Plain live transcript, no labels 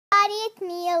it's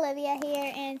me, Olivia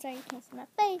here, and sorry you can't see my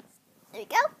face. There we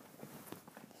go.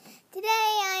 Today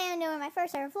I am doing my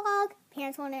first ever vlog.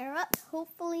 Parents won't interrupt,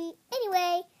 hopefully.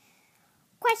 Anyway,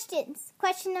 questions.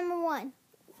 Question number 1.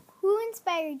 Who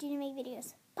inspired you to make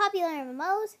videos? Popular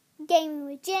MMOs, Gaming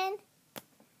with Jen,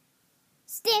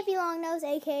 Stampy Longnose,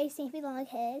 aka Stampy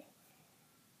Longhead,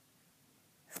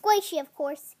 Squishy, of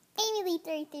course, Amy Lee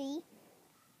 33.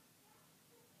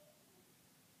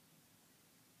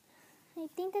 I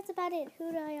think that's about it.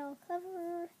 Who do I all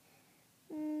cover?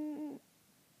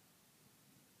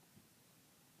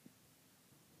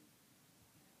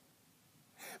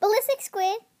 Ballistic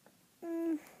Squid.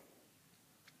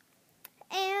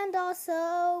 And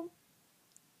also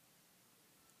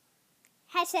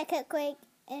hashtag Cut Quick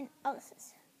and all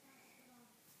this.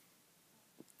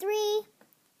 3.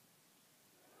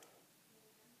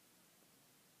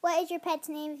 What is your pet's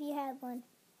name if you have one?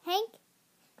 Hank?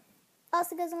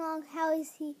 Also goes along, how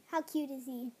is he? How cute is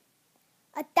he?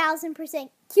 1,000%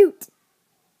 cute.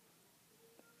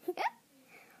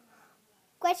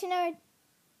 Question number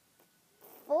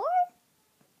 4.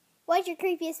 What's your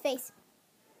creepiest face?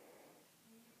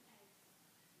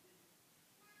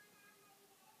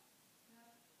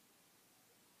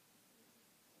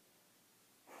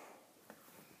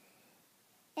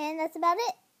 And that's about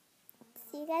it.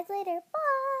 See you guys later.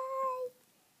 Bye.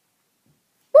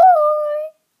 Bye.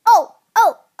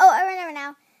 Oh, I remember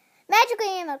now. Magical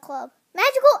Animal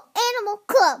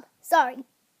Club. Sorry.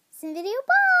 See you in the video.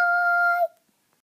 Bye.